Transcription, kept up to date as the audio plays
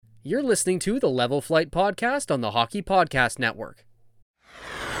You're listening to the Level Flight Podcast on the Hockey Podcast Network.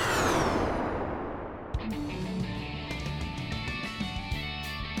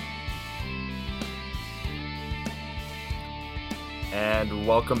 And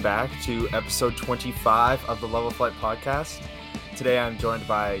welcome back to episode 25 of the Level Flight Podcast. Today I'm joined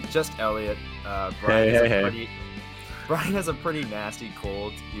by just Elliot. Brian has a pretty nasty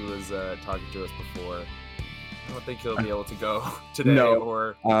cold. He was talking to us before. I don't think he'll be able to go today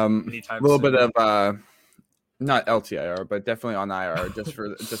or anytime a little soon. bit of not LTIR, but definitely on IR just for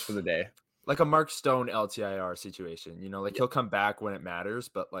the day. Like a Mark Stone LTIR situation, he'll come back when it matters,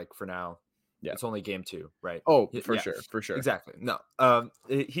 but like for now, it's only game 2, right? Oh, for sure. Exactly. No,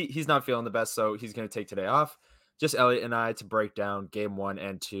 he's not feeling the best, so he's going to take today off. Just Elliot and I to break down game 1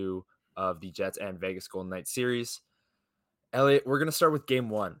 and 2 of the Jets and Vegas Golden Knights series. Elliot, we're going to start with game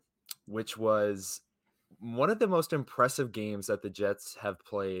 1, which was one of the most impressive games that the Jets have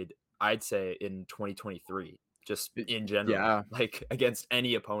played, I'd say, in 2023, just in general, like against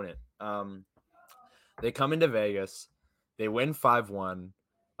any opponent. They come into Vegas, they win 5-1.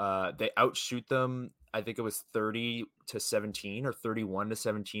 They outshoot them. I think it was 30-17 or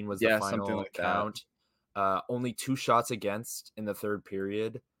 31-17 was the final like count. Only 2 shots against in the third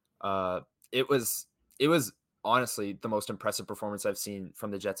period. It was honestly the most impressive performance I've seen from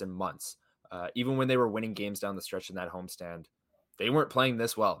the Jets in months. Even when they were winning games down the stretch in that homestand, they weren't playing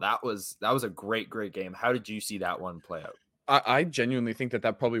this well. That was a great game. How did you see that one play out? I genuinely think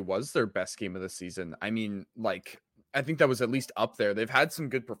that probably was their best game of the season. I mean, I think that was at least up there. They've had some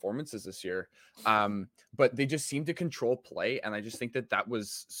good performances this year, but they just seem to control play, and I just think that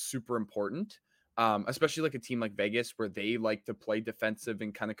was super important, especially like a team like Vegas where they like to play defensive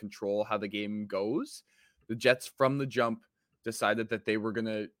and kind of control how the game goes. The Jets from the jump decided that they were going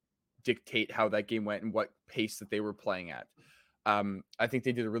to dictate how that game went and what pace that they were playing at. I think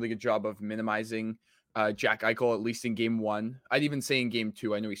they did a really good job of minimizing Jack Eichel, at least in game 1. I'd even say in game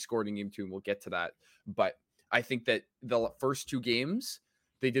 2. I know he scored in game 2, and we'll get to that. But I think that the first 2 games,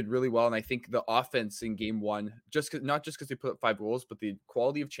 they did really well. And I think the offense in game 1, not just because they put up 5 goals, but the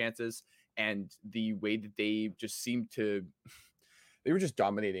quality of chances and the way that they just seemed to, they were just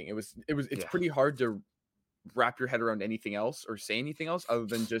dominating. It's pretty hard to wrap your head around anything else or say anything else other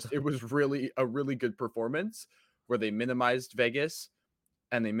than just, it was really a really good performance where they minimized Vegas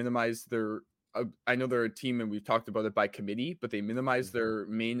and they minimized their, I know they're a team and we've talked about it by committee, but they minimized their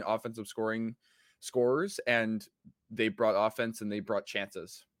main offensive scorers, and they brought offense and they brought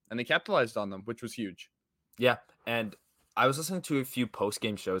chances and they capitalized on them, which was huge. Yeah. And I was listening to a few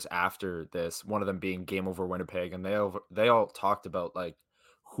post-game shows after this, one of them being Game Over Winnipeg, and they all talked about like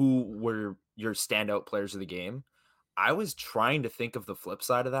who were your standout players of the game. I was trying to think of the flip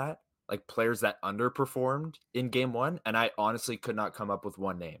side of that, like players that underperformed in game 1, and I honestly could not come up with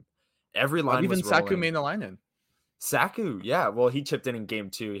one name. Every line was rolling. Saku Maenalainen. Saku, yeah. Well, he chipped in game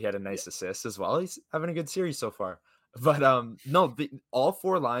 2. He had a nice assist as well. He's having a good series so far. But all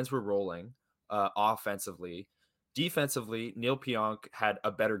 4 lines were rolling offensively. Defensively, Neil Pionk had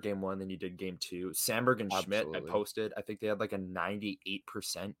a better game 1 than he did game 2. Sandberg and Schmidt, I posted, I think they had like a 98%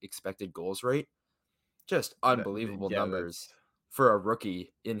 expected goals rate. Just unbelievable numbers for a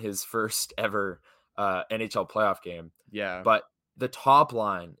rookie in his first ever NHL playoff game. Yeah. But the top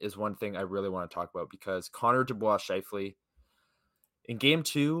line is one thing I really want to talk about, because Connor Dubois-Scheifele in game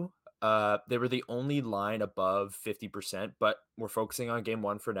 2, they were the only line above 50%, but we're focusing on game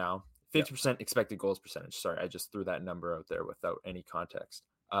 1 for now. 50% expected goals percentage. Sorry, I just threw that number out there without any context.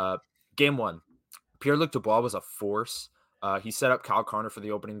 Game 1, Pierre-Luc Dubois was a force. He set up Kyle Connor for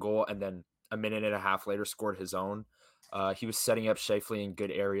the opening goal, and then a minute and a half later scored his own. He was setting up Scheifele in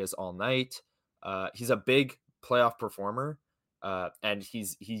good areas all night. He's a big playoff performer, and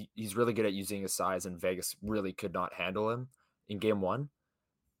he's really good at using his size, and Vegas really could not handle him in game 1.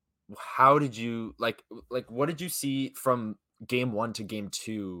 How did you like what did you see from game 1 to game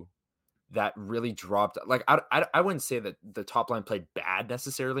 2 that really dropped? Like, I wouldn't say that the top line played bad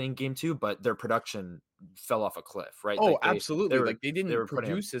necessarily in game 2, but their production fell off a cliff, right? Oh, absolutely. They didn't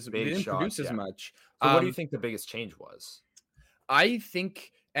produce as much. So what do you think the biggest change was? I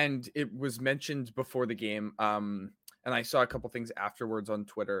think, and it was mentioned before the game, and I saw a couple things afterwards on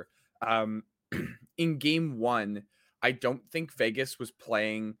Twitter. In game 1, I don't think Vegas was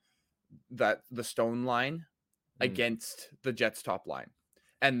playing the Stone line against the Jets top line.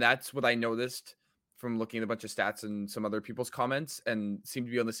 And that's what I noticed from looking at a bunch of stats and some other people's comments, and seemed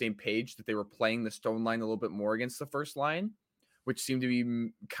to be on the same page that they were playing the Stone line a little bit more against the first line, which seemed to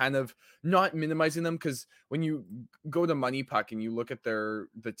be kind of not minimizing them. Because when you go to Money Puck and you look at the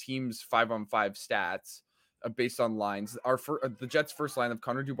team's 5-on-5 stats, based on lines. The Jets' first line of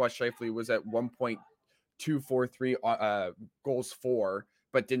Connor Dubois Shifley was at 1.243 goals for,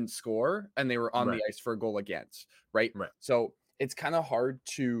 but didn't score, and they were on the ice for a goal against, right? So it's kind of hard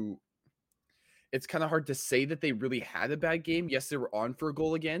to say that they really had a bad game. Yes, they were on for a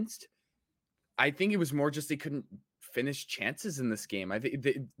goal against. I think it was more just they couldn't finish chances in this game. I think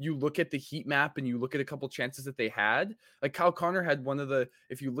you look at the heat map and you look at a couple chances that they had. Like Kyle Connor had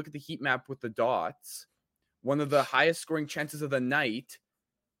if you look at the heat map with the dots, one of the highest scoring chances of the night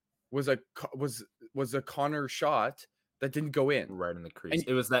was a Connor shot that didn't go in. Right in the crease.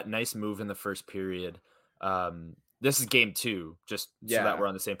 It was that nice move in the first period. This is game 2, just so that we're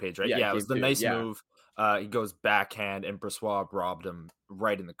on the same page, right? Yeah, it was the nice move. He goes backhand, and Brossoit robbed him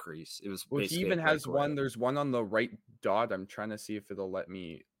right in the crease. It was he even has one. There's one on the right dot. I'm trying to see if it'll let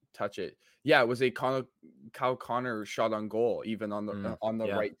me touch it. Yeah, it was a Kyle Connor shot on goal, even on the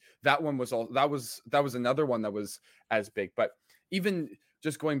right. That one was that was another one that was as big. But even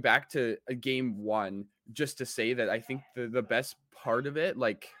just going back to a game 1, just to say that I think the best part of it,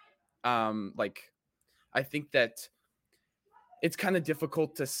 I think that it's kind of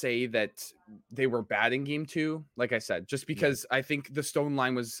difficult to say that they were bad in game 2, like I said, just because I think the Stone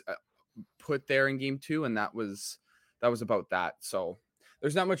line was put there in game 2, and that was about that. So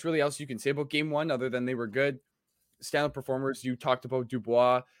there's not much really else you can say about game 1 other than they were good. Stand-up performers. You talked about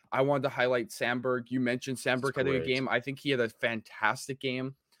Dubois. I wanted to highlight Sandberg. You mentioned Sandberg had a good game. I think he had a fantastic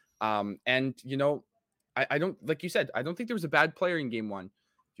game. And I don't, like you said, I don't think there was a bad player in game 1.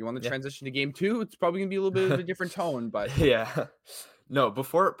 If you want to transition to game 2, it's probably gonna be a little bit of a different tone, but no,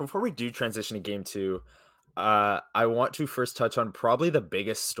 before we do transition to game 2, I want to first touch on probably the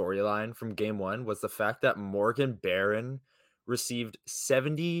biggest storyline from game 1 was the fact that Morgan Barron received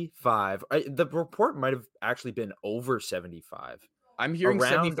 75. The report might have actually been over 75. I'm hearing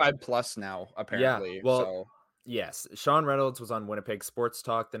 75 plus now, apparently. Yeah, well, yes. Sean Reynolds was on Winnipeg Sports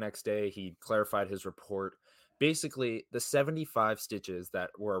Talk the next day. He clarified his report. Basically, the 75 stitches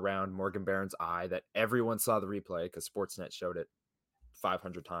that were around Morgan Barron's eye that everyone saw the replay because Sportsnet showed it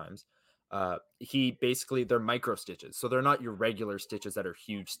 500 times. They're micro stitches. So they're not your regular stitches that are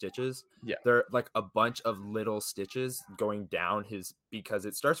huge stitches. Yeah. They're like a bunch of little stitches going down because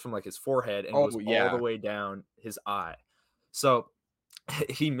it starts from like his forehead and goes all the way down his eye. So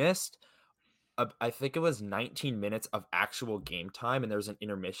he missed, I think it was 19 minutes of actual game time, and there was an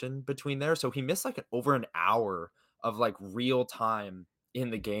intermission between there. So he missed like over an hour of like real time in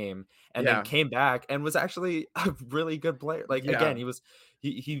the game, and then came back and was actually a really good player. Like again,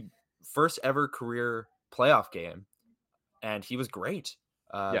 he first ever career playoff game, and he was great.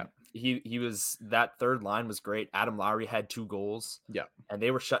 He was, that third line was great. Adam Lowry had 2 goals. Yeah. And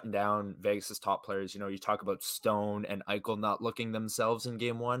they were shutting down Vegas's top players. You talk about Stone and Eichel not looking themselves in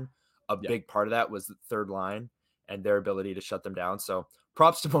game 1. A big part of that was the third line and their ability to shut them down. So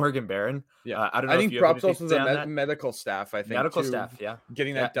props to Morgan Barron. Yeah. I don't know. I think props also to the medical staff. I think medical staff. Yeah.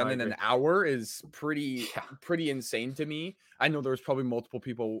 Getting that done in an hour is pretty insane to me. I know there was probably multiple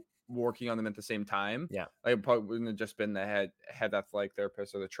people working on them at the same time. Yeah. It probably wouldn't have just been the head athletic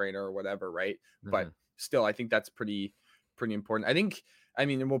therapist or the trainer or whatever, right? Mm-hmm. But still, I think that's pretty important.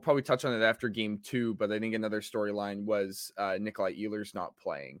 And we'll probably touch on it after game 2, but I think another storyline was Nikolai Ehlers not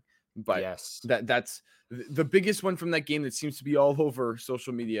playing. But that's the biggest one from that game that seems to be all over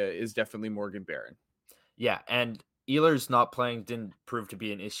social media is definitely Morgan Barron. Yeah, and Ehlers not playing didn't prove to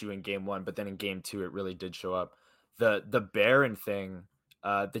be an issue in game 1, but then in game 2 it really did show up. The Barron thing,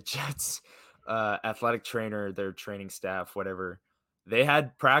 the Jets athletic trainer, their training staff, whatever, they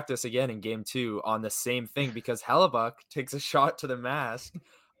had practice again in game 2 on the same thing because Hellebuck takes a shot to the mask.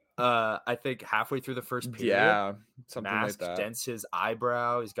 I think halfway through the first period. Yeah, something mask like that. Dents his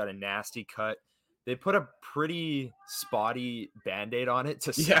eyebrow. He's got a nasty cut. They put a pretty spotty Band-Aid on it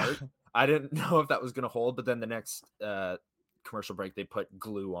to start. Yeah. I didn't know if that was going to hold, but then the next commercial break, they put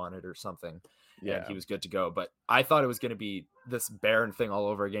glue on it or something. Yeah, and he was good to go. But I thought it was going to be this Barron thing all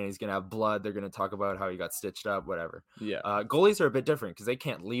over again. He's going to have blood. They're going to talk about how he got stitched up, whatever. Yeah. Goalies are a bit different because they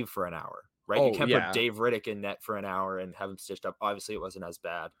can't leave for an hour, right? You can't put Dave Riddick in net for an hour and have him stitched up. Obviously, it wasn't as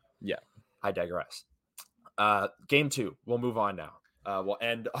bad. Yeah. I digress. Game 2. We'll move on now. We'll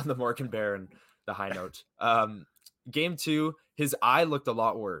end on the Morgan Barron, the high note. Game 2, his eye looked a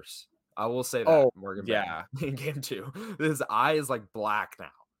lot worse. I will say that. Morgan Barron in game 2. His eye is like black now.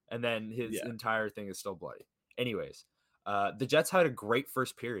 And then his entire thing is still bloody. Anyways, the Jets had a great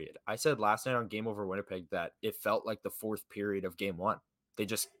first period. I said last night on Game Over Winnipeg that it felt like the 4th period of game 1. They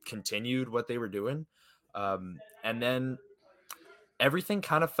just continued what they were doing. And then everything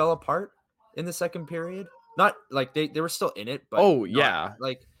kind of fell apart in the second period. Not like they were still in it, but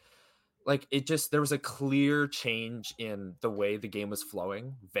like it just there was a clear change in the way the game was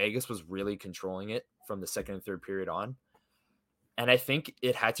flowing. Vegas was really controlling it from the second and third period on. And I think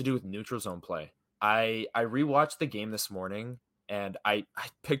it had to do with neutral zone play. I rewatched the game this morning and I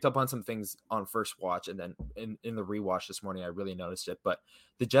picked up on some things on first watch, and then in the rewatch this morning I really noticed it. But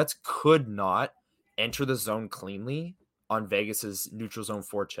the Jets could not enter the zone cleanly on Vegas's neutral zone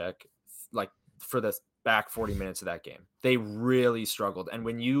forecheck, like for the back 40 minutes of that game. They really struggled. And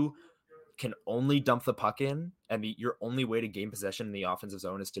when you can only dump the puck in, and your only way to gain possession in the offensive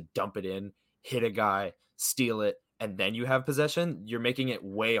zone is to dump it in, hit a guy, steal it, and then you have possession, you're making it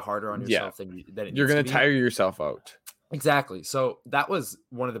way harder on yourself than it You're needs going to to be. tire yourself out. Exactly. So that was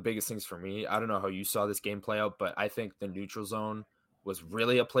one of the biggest things for me. I don't know how you saw this game play out, but I think the neutral zone was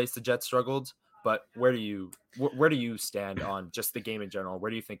really a place the Jets struggled. But where do you stand on just the game in general?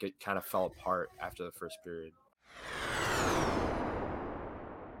 Where do you think it kind of fell apart after the first period?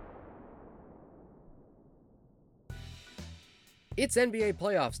 It's NBA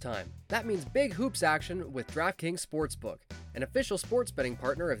playoffs time. That means big hoops action with DraftKings Sportsbook, an official sports betting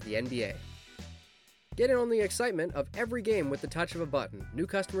partner of the NBA. Get in on the excitement of every game with the touch of a button. New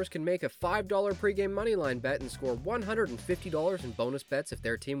customers can make a $5 pregame moneyline bet and score $150 in bonus bets if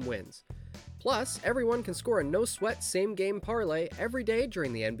their team wins. Plus, everyone can score a no-sweat same-game parlay every day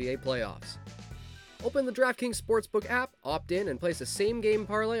during the NBA playoffs. Open the DraftKings Sportsbook app, opt in, and place a same-game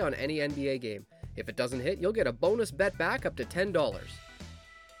parlay on any NBA game. If it doesn't hit, you'll get a bonus bet back up to $10.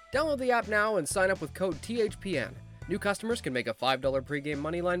 Download the app now and sign up with code THPN. New customers can make a $5 pregame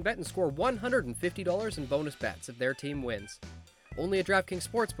moneyline bet and score $150 in bonus bets if their team wins. Only at DraftKings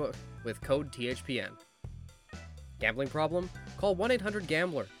Sportsbook with code THPN. Gambling problem? Call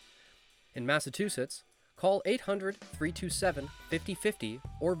 1-800-GAMBLER. In Massachusetts, call 800-327-5050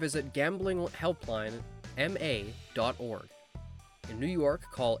 or visit gamblinghelplinema.org. In New York,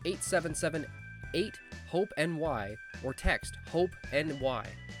 call 877-8-HOPE-NY or text HOPE-NY,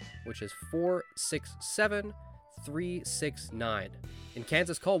 which is 467-369. In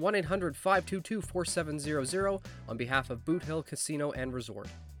Kansas, call 1-800-522-4700 on behalf of Boot Hill Casino and Resort.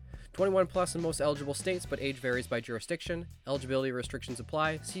 21 plus in most eligible states, but age varies by jurisdiction. Eligibility restrictions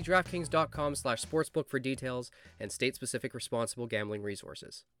apply. See DraftKings.com/sportsbook for details and state-specific responsible gambling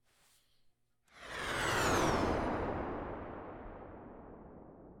resources.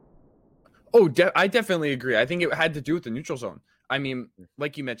 Oh, I definitely agree. I think it had to do with the neutral zone. I mean,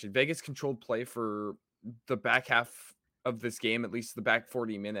 like you mentioned, Vegas controlled play for the back half of this game, at least the back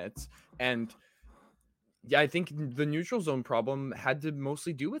 40 minutes. And yeah, I think the neutral zone problem had to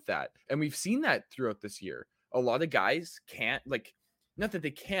mostly do with that. And we've seen that throughout this year. A lot of guys can't, like, not that they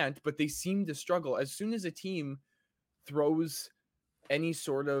can't, but they seem to struggle. As soon as a team throws any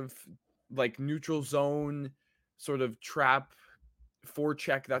sort of like neutral zone, sort of trap,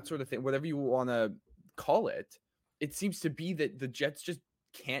 forecheck, that sort of thing, whatever you want to call it, it seems to be that the Jets just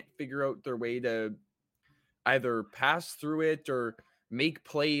can't figure out their way to either pass through it or make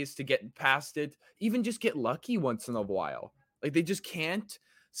plays to get past it, even just get lucky once in a while. Like they just can't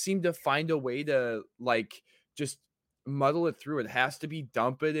seem to find a way to like just muddle it through. It has to be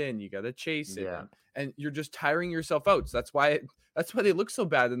dump it in. You got to chase it, and you're just tiring yourself out. So that's why they look so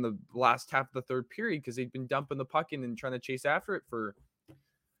bad in the last half of the third period, because they've been dumping the puck in and trying to chase after it for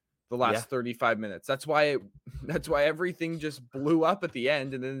the last 35 minutes. That's why everything just blew up at the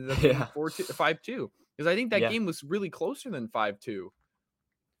end and ended up being 5-2. Because I think that game was really closer than 5-2.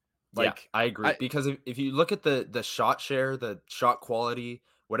 Like, I agree. Because if you look at the shot share, the shot quality,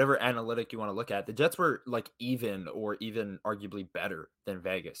 whatever analytic you want to look at, the Jets were like even or even arguably better than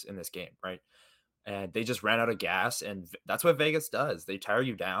Vegas in this game, right? And they just ran out of gas, and that's what Vegas does. They tire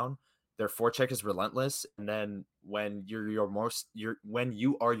you down. Their forecheck is relentless, and then when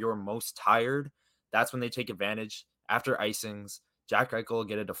you are your most tired, that's when they take advantage. After icings, Jack Eichel will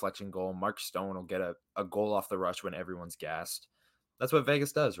get a deflection goal. Mark Stone will get a goal off the rush when everyone's gassed. That's what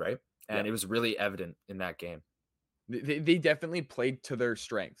Vegas does, right? And it was really evident in that game. They definitely played to their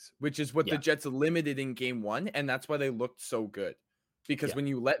strengths, which is what the Jets limited in game one, and that's why they looked so good. Because when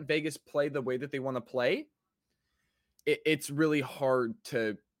you let Vegas play the way that they want to play, it's really hard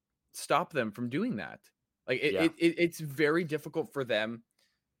to stop them from doing that. Like it's very difficult for them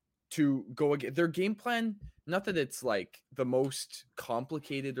to go again. Their game plan, not that it's like the most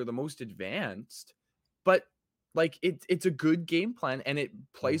complicated or the most advanced, but like it's a good game plan and it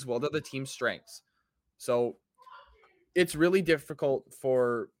plays well to the team's strengths. So it's really difficult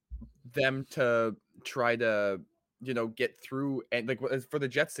for them to try to, get through, and like for the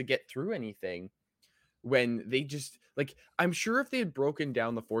Jets to get through anything when they just like, I'm sure if they had broken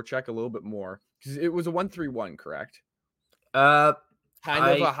down the forecheck a little bit more, because it was a 1-3-1, correct? kind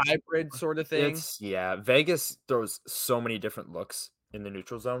of a hybrid sort of thing. Vegas throws so many different looks in the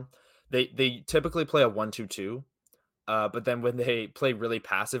neutral zone. They typically play a 1-2-2, but then when they play really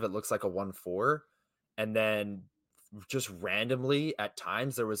passive, it looks like a 1-4, and then just randomly at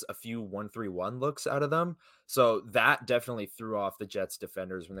times there was a few 1-3-1 looks out of them. So that definitely threw off the Jets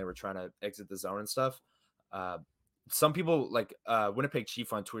defenders when they were trying to exit the zone and stuff. Some people like Winnipeg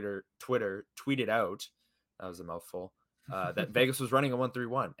Chief on Twitter tweeted out, that was a mouthful, that Vegas was running a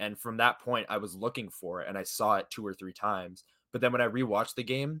 1-3-1. And from that point, I was looking for it and I saw it 2 or 3 times. But then when I rewatched the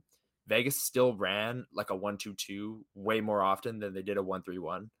game, Vegas still ran like a 1-2-2 way more often than they did a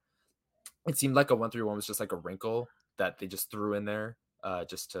 1-3-1. It seemed like a 1-3-1 was just like a wrinkle that they just threw in there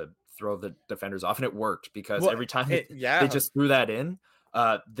just to throw the defenders off. And it worked because every time they just threw that in,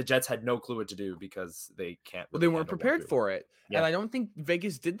 the Jets had no clue what to do because they can't. Well, they weren't prepared for it. Yeah. And I don't think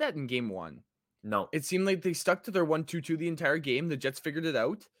Vegas did that in game 1. No. It seemed like they stuck to their 1-2-2 the entire game. The Jets figured it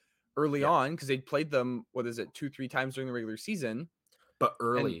out early on because they'd played them, 2-3 times during the regular season. But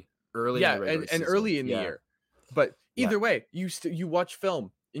early. Yeah, and early in the year. But either way, you watch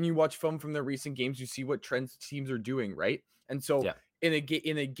film. And you watch film from the recent games, you see what trends teams are doing, right? And so in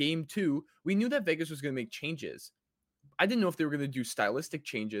a game 2, we knew that Vegas was going to make changes. I didn't know if they were going to do stylistic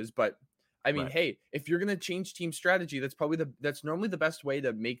changes, but I mean, hey, if you're going to change team strategy, that's normally the best way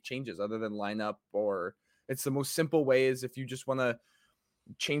to make changes other than lineup, or it's the most simple way is if you just want to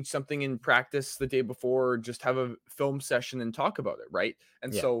change something in practice the day before, or just have a film session and talk about it, right?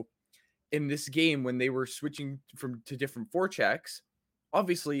 And so in this game, when they were switching to different forechecks,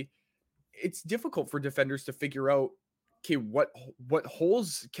 obviously it's difficult for defenders to figure out, okay, what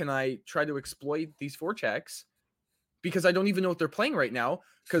holes can I try to exploit these forechecks, because I don't even know what they're playing right now.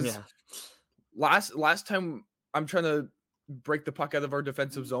 Because last time I'm trying to break the puck out of our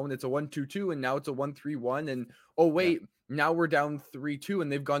defensive zone, it's a 1-2-2, and now it's a 1-3-1, and now we're down 3-2 and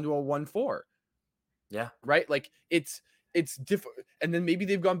they've gone to a 1-4. Yeah. Right? Like it's different. And then maybe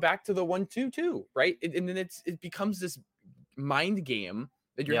they've gone back to the 1-2-2, right? And then it becomes this mind game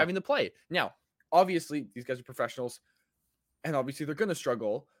that you're having to play. Now, obviously, these guys are professionals, and obviously they're going to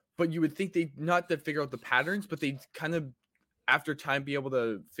struggle, but you would think they not to figure out the patterns, but they kind of, after time, be able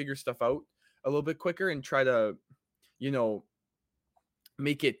to figure stuff out a little bit quicker and try to,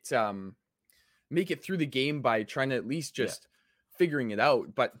 make it through the game by trying to at least just figuring it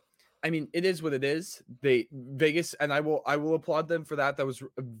out. But I mean, it is what it is. Vegas, and I will applaud them for that. That was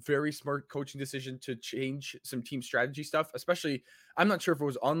a very smart coaching decision to change some team strategy stuff. Especially, I'm not sure if it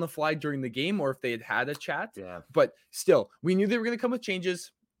was on the fly during the game or if they had a chat. Yeah. But still, we knew they were going to come with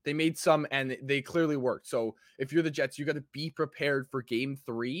changes. They made some, and they clearly worked. So if you're the Jets, you got to be prepared for game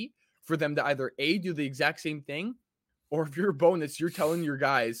 3 for them to either do the exact same thing, or if you're a bonus, you're telling your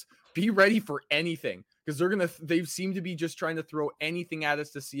guys, be ready for anything. Because they seem to be just trying to throw anything at us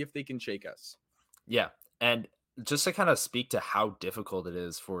to see if they can shake us. Yeah. And just to kind of speak to how difficult it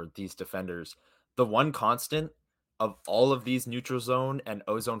is for these defenders, the one constant of all of these neutral zone and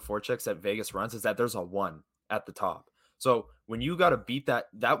ozone forechecks that Vegas runs is that there's a 1 at the top. So when you got to beat that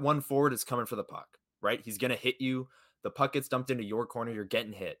 1 forward is coming for the puck, right? He's going to hit you. The puck gets dumped into your corner. You're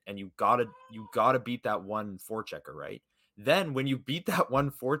getting hit, and you gotta beat that 1 forechecker, right? Then when you beat that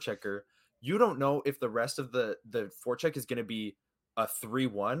 1 forechecker, you don't know if the rest of the forecheck is going to be a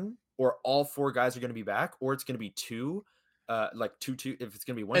 3-1, or all 4 guys are going to be back, or it's going to be 2, like 2-2. If it's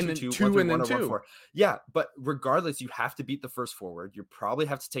going to be 1-2-2, 1-3-1, or 1-4. Yeah, but regardless, you have to beat the first forward. You probably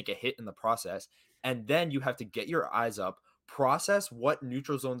have to take a hit in the process, and then you have to get your eyes up, process what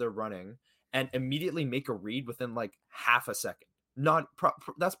neutral zone they're running, and immediately make a read within like half a second.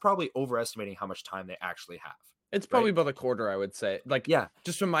 That's probably overestimating how much time they actually have. It's probably about a quarter, I would say. Like,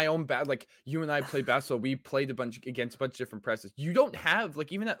 just from my own like you and I played basketball, we played against a bunch of different presses. You don't have,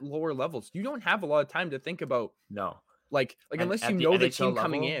 like, even at lower levels, you don't have a lot of time to think about. No. Like unless you know the team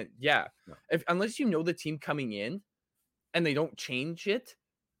coming in. Yeah. No. Unless you know the team coming in and they don't change it.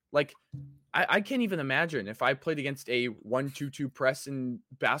 Like, I can't even imagine if I played against a 1-2-2 press in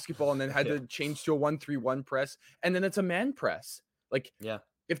basketball and then had to change to a 1-3-1 press, and then it's a man press. Like,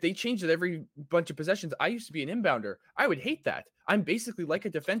 if they changed it every bunch of possessions, I used to be an inbounder. I would hate that. I'm basically like a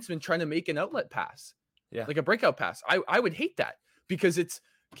defenseman trying to make an outlet pass, like a breakout pass. I would hate that, because it's,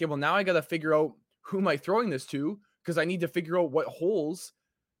 okay, well, now I got to figure out who am I throwing this to, because I need to figure out what holes,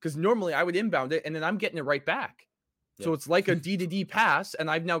 because normally I would inbound it and then I'm getting it right back. So it's like a D-to-D pass, and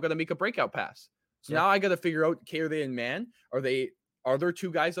I've now got to make a breakout pass. So now I got to figure out, okay, are they in man? Are there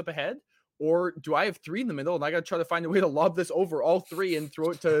 2 guys up ahead? Or do I have 3 in the middle, and I got to try to find a way to lob this over all 3 and throw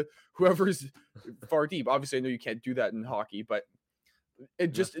it to whoever's far deep? Obviously, I know you can't do that in hockey, but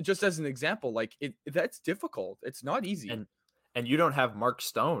it just as an example, like that's difficult. It's not easy. and you don't have Mark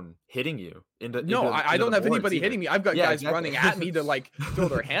Stone hitting you No, I into don't the have boards anybody either. hitting me. I've got Yeah, guys exactly. running at me to like throw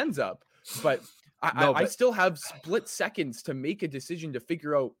their hands up, but No, I but still have split seconds to make a decision to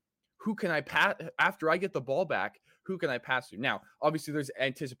figure out who can I pass after I get the ball back. Who can I pass to? Now, obviously, there's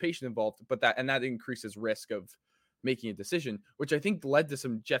anticipation involved, but that increases risk of making a decision, which I think led to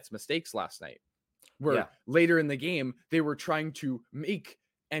some Jets mistakes last night, where yeah, later in the game they were trying to make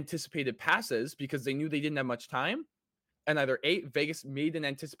anticipated passes because they knew they didn't have much time, and either Vegas made an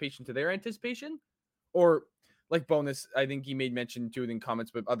anticipation to their anticipation, or like Bonus, I think he made mention to it in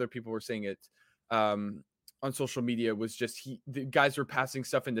comments, but other people were saying it on social media, was just the guys were passing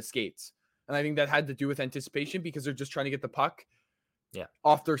stuff into skates. And I think that had to do with anticipation because they're just trying to get the puck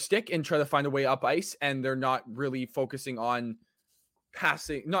off their stick and try to find a way up ice. And they're not really focusing on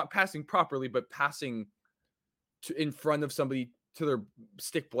not passing properly, but passing in front of somebody to their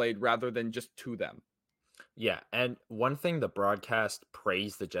stick blade rather than just to them. Yeah, and one thing the broadcast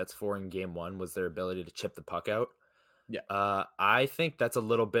praised the Jets for in game 1 was their ability to chip the puck out. Yeah. I think that's a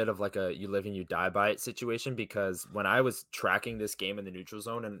little bit of like a you live and you die by it situation, because when I was tracking this game in the neutral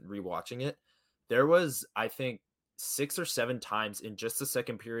zone and rewatching it, there was, I think, 6 or 7 times in just the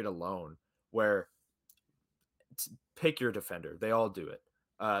second period alone where pick your defender. They all do it.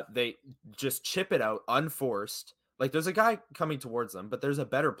 They just chip it out unforced. Like there's a guy coming towards them, but there's a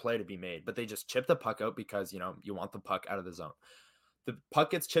better play to be made. But they just chip the puck out because, you want the puck out of the zone. The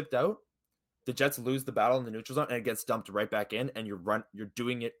puck gets chipped out. The Jets lose the battle in the neutral zone and it gets dumped right back in, and you're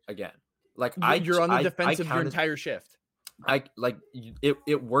doing it again. Like you're on the defensive your entire shift.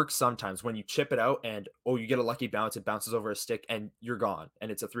 It works sometimes when you chip it out and you get a lucky bounce, it bounces over a stick and you're gone and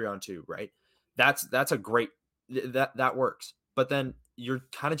it's a 3-on-2, right? That's a great that works. But then you're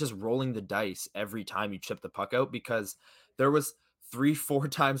kind of just rolling the dice every time you chip the puck out, because there was 3-4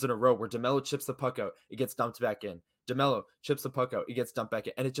 times in a row where DeMello chips the puck out, it gets dumped back in. DeMello chips the puck out, it gets dumped back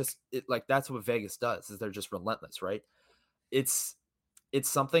in, and it like that's what Vegas does, is they're just relentless, right? It's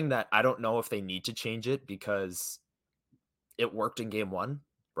something that I don't know if they need to change it, because it worked in game 1,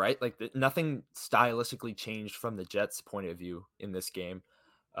 right? Like nothing stylistically changed from the Jets' point of view in this game.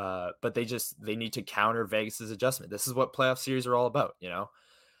 But they need to counter Vegas's adjustment. This is what playoff series are all about.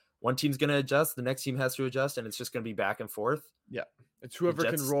 One team's going to adjust, the next team has to adjust, and it's just going to be back and forth. Yeah. It's whoever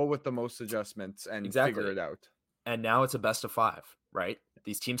can roll with the most adjustments and figure it out. And now it's a best of 5, right?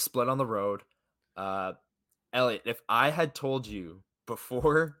 These teams split on the road. Elliot, if I had told you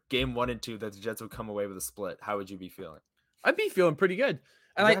before game 1 and 2 that the Jets would come away with a split, how would you be feeling? I'd be feeling pretty good.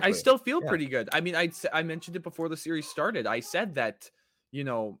 And exactly. I still feel pretty good. I mean, I mentioned it before the series started. I said that,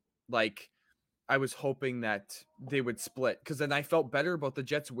 like I was hoping that they would split, because then I felt better about the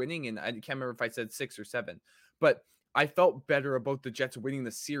Jets winning. And I can't remember if I said 6 or 7, but I felt better about the Jets winning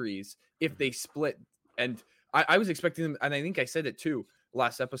the series if they split. And I was expecting them, and I think I said it too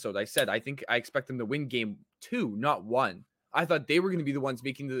last episode. I said I think I expect them to win game 2, not 1. I thought they were going to be the ones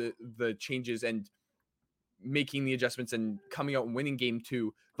making the changes and making the adjustments and coming out and winning game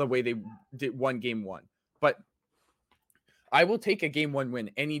 2 the way they won game 1. But I will take a game 1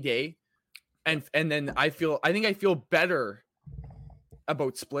 win any day. And then I think I feel better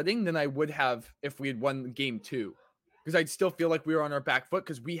about splitting than I would have if we had won game 2, because I'd still feel like we were on our back foot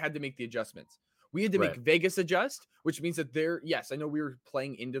because we had to make the adjustments. We had to make Vegas adjust, which means that I know we were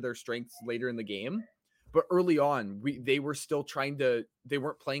playing into their strengths later in the game, but early on they were still they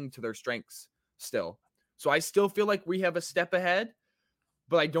weren't playing to their strengths still. So I still feel like we have a step ahead,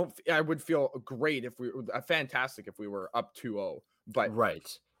 but I would feel great fantastic if we were up 2-0. But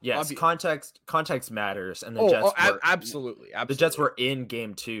right. Yes, context matters, and the Jets absolutely. The Jets were in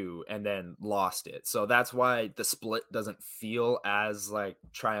game 2 and then lost it, so that's why the split doesn't feel as like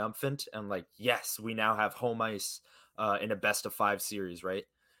triumphant and like, yes, we now have home ice in a best of 5 series, right?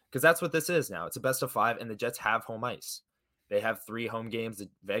 Because that's what this is now. It's a best of 5, and the Jets have home ice. They have 3 home games.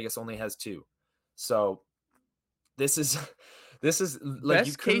 Vegas only has 2, so this is like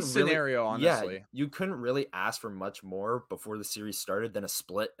best case scenario, honestly. Yeah, you couldn't really ask for much more before the series started than a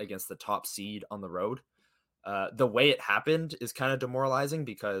split against the top seed on the road. The way it happened is kind of demoralizing,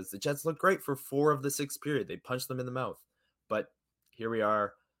 because the Jets looked great for 4 of the 6th period. They punched them in the mouth. But here we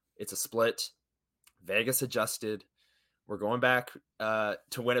are. It's a split. Vegas adjusted. We're going back to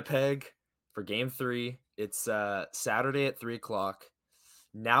Winnipeg for game 3. It's Saturday at 3:00.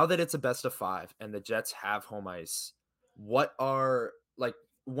 Now that it's a best of 5 and the Jets have home ice, what are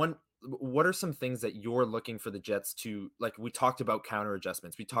some things that you're looking for the Jets to, like, we talked about counter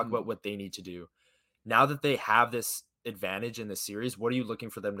adjustments. We talked about what they need to do. Now that they have this advantage in the series, what are you looking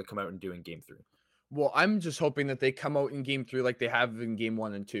for them to come out and do in game 3? Well, I'm just hoping that they come out in game 3 like they have in game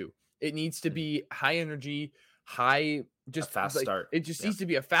 1 and 2. It needs to be high energy, high just fast like start. it just Yeah. needs to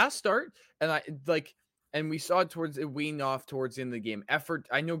be a fast start. And and we saw it towards it weaned off towards the end of the game. Effort.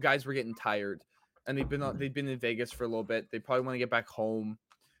 I know guys were getting tired, and they've been in Vegas for a little bit. They probably want to get back home,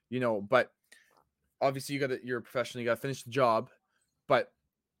 But obviously, you're a professional. You got to finish the job. But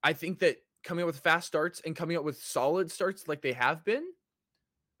I think that coming up with fast starts and coming up with solid starts like they have been,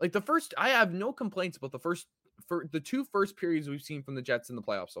 like I have no complaints about for the two first periods we've seen from the Jets in the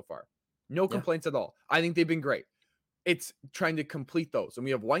playoffs so far. No complaints at all. I think they've been great. It's trying to complete those. And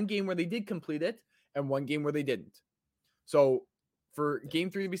we have one game where they did complete it and one game where they didn't. So for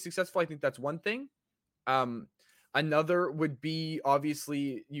game 3 to be successful, I think that's one thing. Another would be,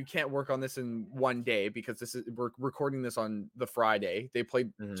 obviously, you can't work on this in one day because we're recording this on the Friday. They play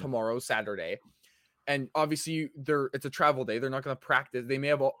tomorrow, Saturday. And obviously it's a travel day. They're not going to practice. They may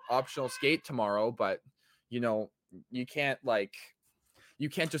have an optional skate tomorrow, but you can't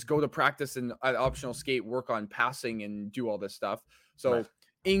just go to practice and an optional skate, work on passing and do all this stuff. So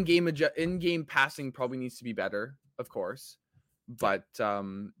in-game passing probably needs to be better, of course. But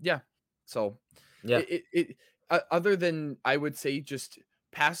So other than, I would say, just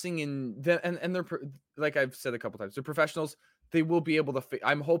passing and they're, like I've said a couple times, they're professionals. They will be able to.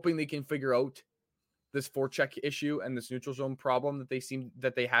 I'm hoping they can figure out this forecheck issue and this neutral zone problem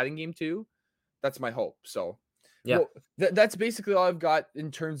that they had in game 2. That's my hope. So that's basically all I've got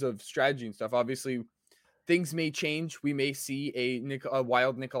in terms of strategy and stuff. Obviously, things may change. We may see a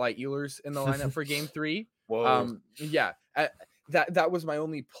wild Nikolai Ehlers in the lineup for game 3. Whoa. That was my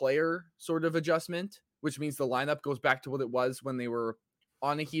only player sort of adjustment, which means the lineup goes back to what it was when they were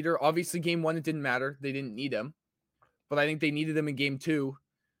on a heater. Obviously, game 1, it didn't matter. They didn't need him. But I think they needed him in game 2.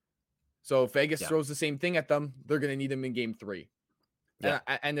 So if Vegas throws the same thing at them, they're going to need him in game 3. Yeah.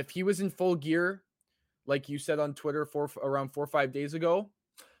 And if he was in full gear, like you said on Twitter around 4 or 5 days ago,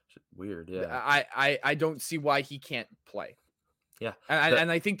 weird. Yeah. I don't see why he can't play. Yeah.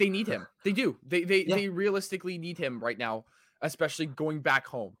 And I think they need him. They do. They realistically need him right now, especially going back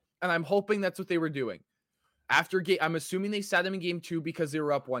home. And I'm hoping that's what they were doing. I'm assuming they sat him in game 2 because they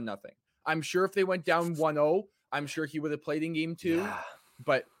were up 1-0. I'm sure if they went down 1-0, I'm sure he would have played in game 2. Yeah.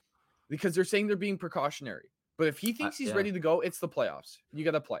 But because they're saying they're being precautionary. But if he thinks he's ready to go, it's the playoffs. You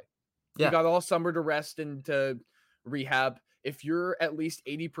got to play. Yeah. You got all summer to rest and to rehab. If you're at least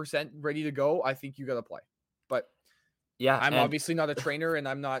 80% ready to go, I think you got to play. But I'm obviously not a trainer and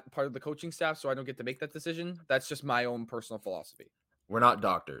I'm not part of the coaching staff, so I don't get to make that decision. That's just my own personal philosophy. We're not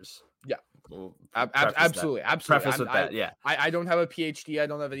doctors. Yeah. We'll absolutely. Preface with that. Yeah. I don't have a PhD. I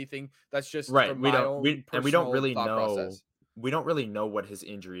don't have anything. That's just right. We don't really know. Process. We don't really know what his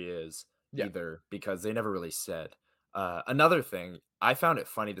injury is either because they never really said. Another thing, I found it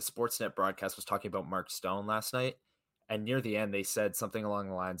funny. The Sportsnet broadcast was talking about Mark Stone last night, and near the end they said something along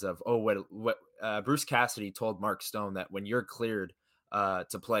the lines of, what Bruce Cassidy told Mark Stone that when you're cleared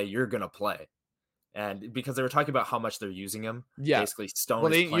to play, you're gonna play, and because they were talking about how much they're using him. Basically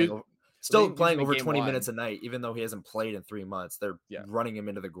Stone is playing over 20 minutes a night, even though he hasn't played in 3 months. They're running him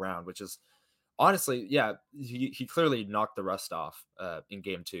into the ground, which is honestly, he clearly knocked the rust off in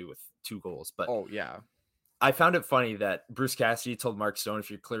game 2 with 2 goals. But I found it funny that Bruce Cassidy told Mark Stone, if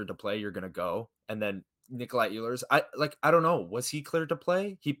you're cleared to play, you're going to go. And then Nikolai Ehlers, I don't know. Was he cleared to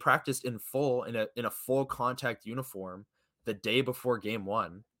play? He practiced in full in a full contact uniform the day before game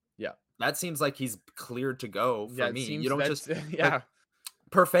 1. Yeah. That seems like he's cleared to go for me. You don't just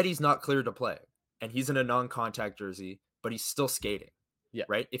Perfetti's not cleared to play and he's in a non-contact jersey, but he's still skating. Yeah.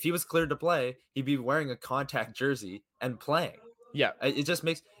 Right. If he was cleared to play, he'd be wearing a contact jersey and playing. Yeah. It just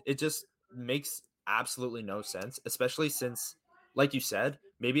makes absolutely no sense, especially since, like you said,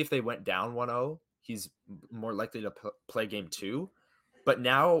 maybe if they went down 1-0, he's more likely to play game 2. But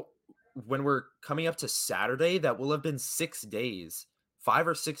now when we're coming up to Saturday, that will have been 5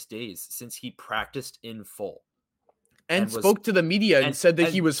 or 6 days since he practiced in full and spoke to the media and said that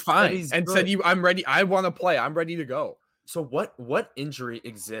he was fine and said, I'm ready. I want to play. I'm ready to go. So what injury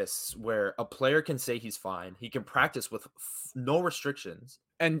exists where a player can say he's fine, he can practice with no restrictions,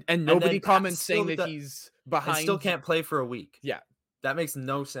 and nobody comments saying that he's behind, and still can't play for a week? Yeah, that makes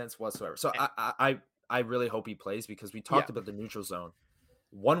no sense whatsoever. So I really hope he plays because we talked about the neutral zone.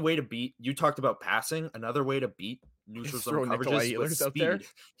 One way to beat, you talked about passing. Another way to beat neutral zone coverages with speed.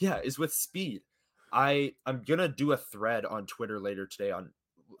 Is with speed. I'm gonna do a thread on Twitter later today on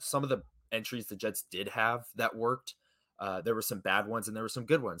some of the entries the Jets did have that worked. There were some bad ones and there were some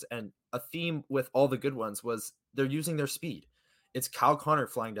good ones. And a theme with all the good ones was they're using their speed. It's Kyle Connor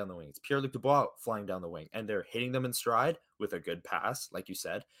flying down the wing. It's Pierre-Luc Dubois flying down the wing. And they're hitting them in stride with a good pass, like you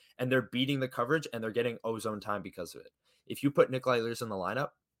said. And they're beating the coverage and they're getting ozone time because of it. If you put Nikolai Ehlers in the lineup,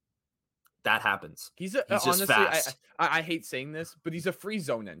 that happens. He's He's just honestly, fast. I hate saying this, but he's a free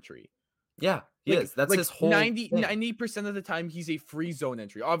zone entry. Yeah, he is. That's his whole 90% of the time he's a free zone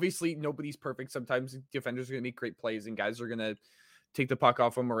entry. Obviously, nobody's perfect. Sometimes defenders are going to make great plays and guys are going to take the puck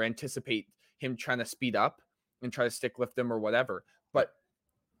off him or anticipate him trying to speed up and try to stick lift him or whatever. But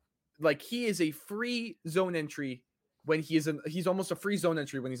like, he is a free zone entry when he's almost a free zone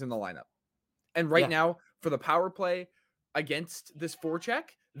entry when he's in the lineup. And right now, for the power play against this forecheck,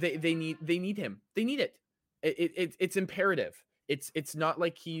 they need him. They need it. It's imperative. It's not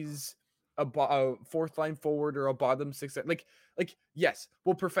like he's a fourth line forward or a bottom six. Like yes,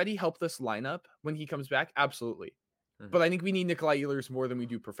 will Perfetti help this lineup when he comes back? Absolutely. Mhm. But I think we need Nikolai Ehlers more than we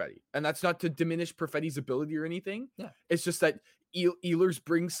do Perfetti. And that's not to diminish Perfetti's ability or anything. Yeah. It's just that Ehlers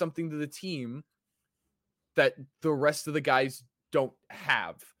brings something to the team that the rest of the guys don't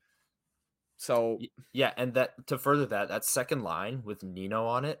have. So yeah, and that to further that second line with Nino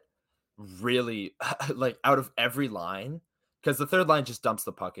on it, really like out of every line, because the third line just dumps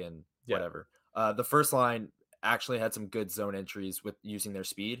the puck in, whatever. The first line actually had some good zone entries with using their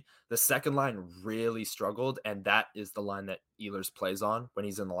speed. The second line really struggled, and that is the line that Ehlers plays on when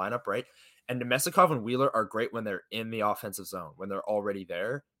he's in the lineup, right? And Nemestikov and Wheeler are great when they're in the offensive zone, when they're already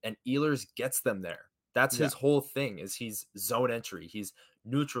there, and Ehlers gets them there. That's his whole thing, is he's zone entry. He's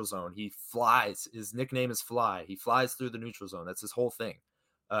neutral zone. He flies. His nickname is Fly. He flies through the neutral zone. That's his whole thing.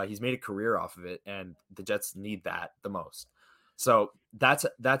 He's made a career off of it, and the Jets need that the most. So that's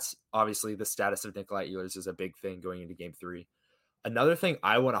obviously the status of Nikolai Ehlers is a big thing going into Game 3. Another thing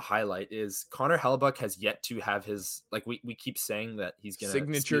I want to highlight is Connor Hellebuyck has yet to have his, like we keep saying that he's going to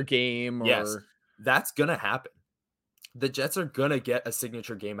signature game. Yes, that's going to happen. The Jets are going to get a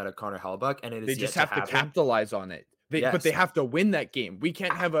signature game out of Connor Hellebuyck, and it is they just have to capitalize on it. But they have to win that game. We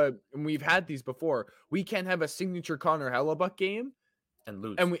can't have and we've had these before. We can't have a signature Connor Hellebuyck game and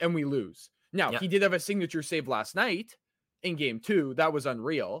lose. And we lose. Now, he did have a signature save last night in Game 2. That was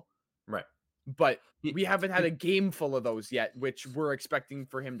unreal. Right. But we haven't had a game full of those yet, which we're expecting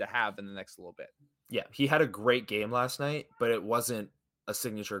for him to have in the next little bit. Yeah, he had a great game last night, but it wasn't a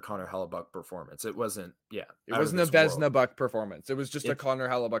signature Connor Hellebuyck performance. It wasn't, it wasn't a Vezina Buck performance. It was just a Connor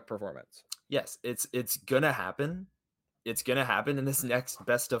Hellebuyck performance. Yes, it's gonna happen. It's gonna happen in this next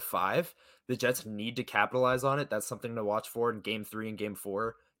best of 5. The Jets need to capitalize on it. That's something to watch for in Game 3 and Game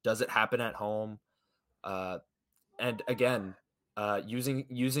 4. Does it happen at home? And again,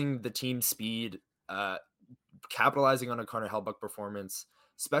 using the team speed, capitalizing on a Connor Hellebuyck performance.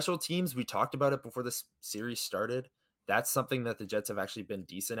 Special teams, we talked about it before this series started. That's something that the Jets have actually been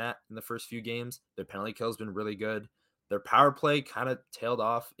decent at in the first few games. Their penalty kill has been really good. Their power play kind of tailed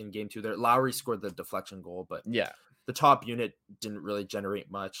off in Game 2. Lowry scored the deflection goal, but the top unit didn't really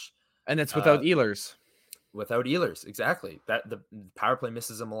generate much. And it's without Ehlers. Without Ehlers, exactly. That the power play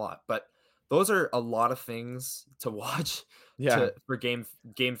misses him a lot. But those are a lot of things to watch for game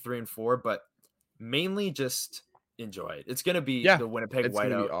 3 and 4, but mainly just enjoy it. It's going to be the Winnipeg Whiteout. Going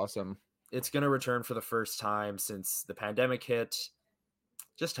to be awesome. It's going to return for the first time since the pandemic hit.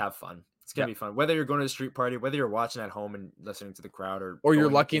 Just have fun. It's going to be fun. Whether you're going to a street party, whether you're watching at home and listening to the crowd, or you're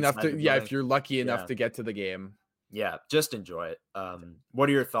lucky enough to, if you're lucky enough to get to the game. Yeah, just enjoy it. What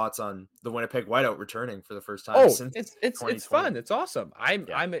are your thoughts on the Winnipeg Whiteout returning for the first time? It's fun. It's awesome.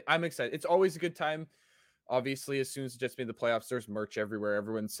 I'm excited. It's always a good time. Obviously, as soon as the Jets made the playoffs, there's merch everywhere.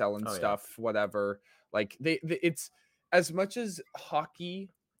 Everyone's selling stuff, whatever. Like it's as much as hockey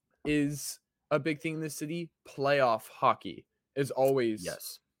is a big thing in the city. Playoff hockey is always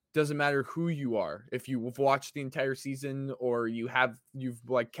doesn't matter who you are. If you've watched the entire season or you've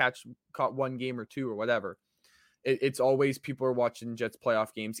like caught one game or two or whatever. It's always people are watching Jets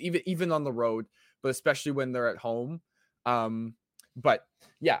playoff games, even on the road, but especially when they're at home. But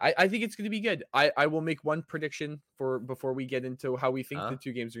yeah, I think it's going to be good. I will make one prediction before we get into how we think the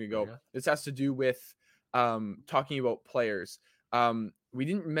two games are going to go. This has to do with talking about players. We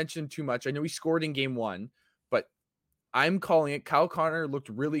didn't mention too much. I know he scored in Game 1, but I'm calling it. Kyle Connor looked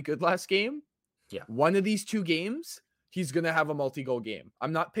really good last game. Yeah, one of these two games, he's going to have a multi-goal game.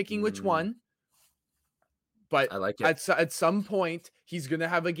 I'm not picking which one. But I like it. At some point, he's going to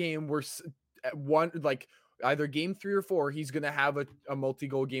have a game where either Game 3 or 4, he's going to have a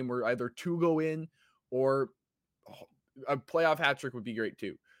multi-goal game where either 2 go in or a playoff hat trick would be great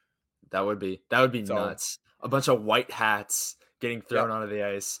too. That would be nuts. A bunch of white hats getting thrown onto the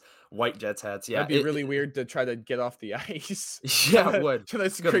ice. White Jets hats. Yeah. That'd be really weird to try to get off the ice. Yeah, it would. Try to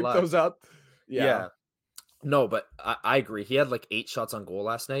scrape those up. Yeah. No, but I agree. He had like 8 shots on goal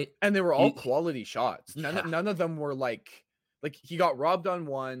last night. And they were all quality shots. None of them were like he got robbed on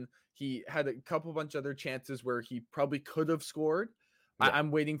one. He had a bunch other chances where he probably could have scored. Yeah.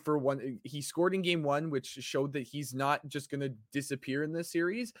 I'm waiting for one. He scored in game 1, which showed that he's not just going to disappear in this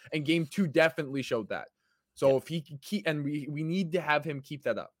series. And game 2 definitely showed that. So if he can keep, and we need to have him keep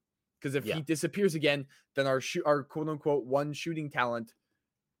that up, because if he disappears again, then our quote unquote one shooting talent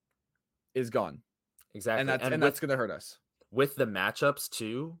is gone. Exactly. And that's going to hurt us. With the matchups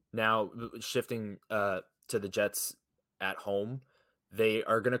too, now shifting to the Jets at home, they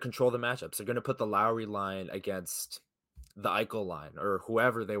are going to control the matchups. They're going to put the Lowry line against the Eichel line or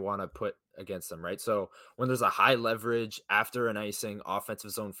whoever they want to put against them, right? So when there's a high leverage after an icing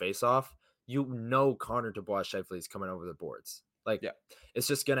offensive zone faceoff, Connor Dubois Scheifele is coming over the boards. Like, it's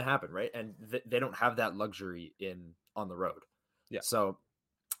just going to happen, right? And they don't have that luxury on the road. Yeah. So,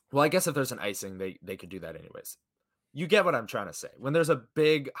 well, I guess if there's an icing, they could do that anyways. You get what I'm trying to say. When there's a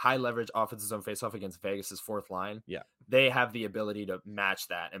big high leverage offensive zone faceoff against Vegas's fourth line, they have the ability to match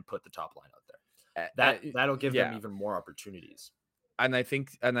that and put the top line out there. That'll give them even more opportunities. And I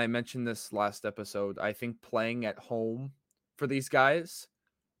think, and I mentioned this last episode, I think playing at home for these guys,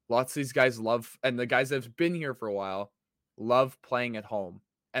 lots of these guys love, and the guys that have been here for a while love playing at home.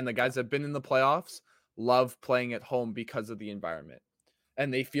 And the guys that have been in the playoffs love playing at home because of the environment.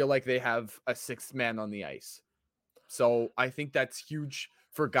 And they feel like they have a sixth man on the ice. So I think that's huge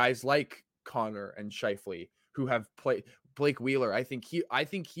for guys like Connor and Scheifele who have played. Blake Wheeler, I think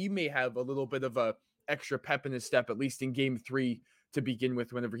he may have a little bit of a extra pep in his step, at least in game 3 to begin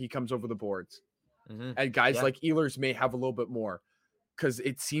with, whenever he comes over the boards. Mm-hmm. And guys like Ehlers may have a little bit more, because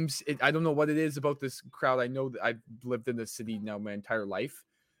it seems, I don't know what it is about this crowd. I know that I've lived in this city now my entire life.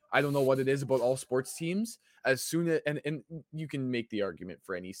 I don't know what it is about all sports teams. As soon as, and you can make the argument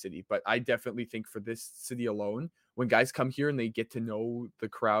for any city, but I definitely think for this city alone, when guys come here and they get to know the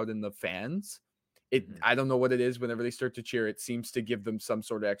crowd and the fans, I don't know what it is. Whenever they start to cheer, it seems to give them some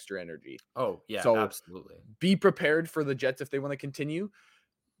sort of extra energy. Oh yeah, so absolutely. Be prepared for the Jets if they want to continue.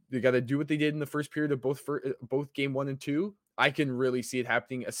 They got to do what they did in the first period of both game 1 and 2. I can really see it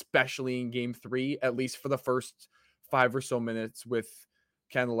happening, especially in game 3, at least for the first 5 or so minutes with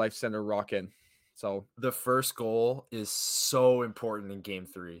Canada Life Center rocking. So the first goal is so important in game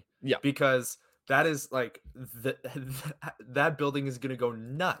 3. Yeah, because that is like that building is going to go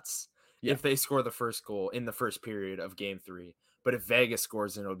nuts if they score the first goal in the first period of game 3. But if Vegas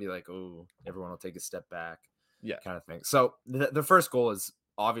scores, then it'll be like, oh, everyone will take a step back. Yeah, kind of thing. So the first goal is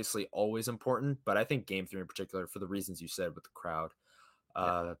obviously always important, but I think game 3 in particular, for the reasons you said with the crowd,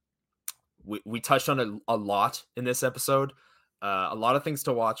 we touched on it a lot in this episode. A lot of things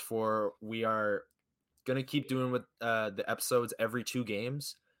to watch for. We are going to keep doing with the episodes every 2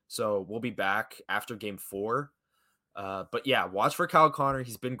 games. So we'll be back after game 4. But yeah, watch for Kyle Connor.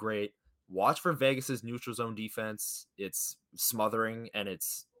 He's been great. Watch for Vegas's neutral zone defense. It's smothering, and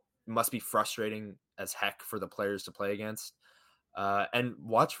must be frustrating as heck for the players to play against. And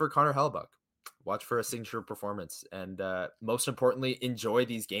watch for Connor Hellebuyck. Watch for a signature performance. And most importantly, enjoy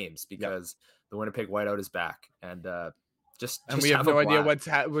these games, because the Winnipeg Whiteout is back. And we have no idea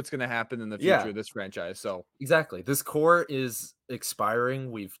what's going to happen in the future of this franchise. So exactly, this core is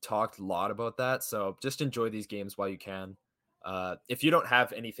expiring. We've talked a lot about that. So just enjoy these games while you can. If you don't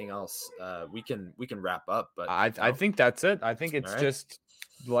have anything else, we can wrap up. But I think that's it. I think it's just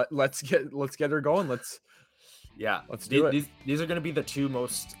let's get her going. Let's do it. These are going to be the 2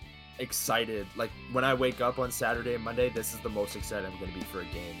 most excited. Like, when I wake up on Saturday and Monday, this is the most excited I'm going to be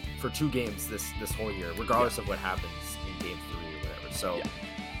for 2 games this whole year, regardless of what happens in game 3 or whatever. So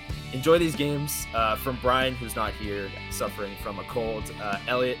enjoy these games. From Brian, who's not here, suffering from a cold,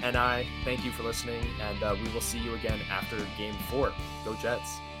 Elliot and I, thank you for listening, and we will see you again after game 4. Go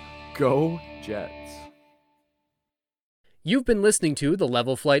Jets. Go Jets. You've been listening to the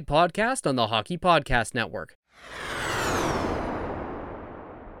Level Flight Podcast on the Hockey Podcast Network.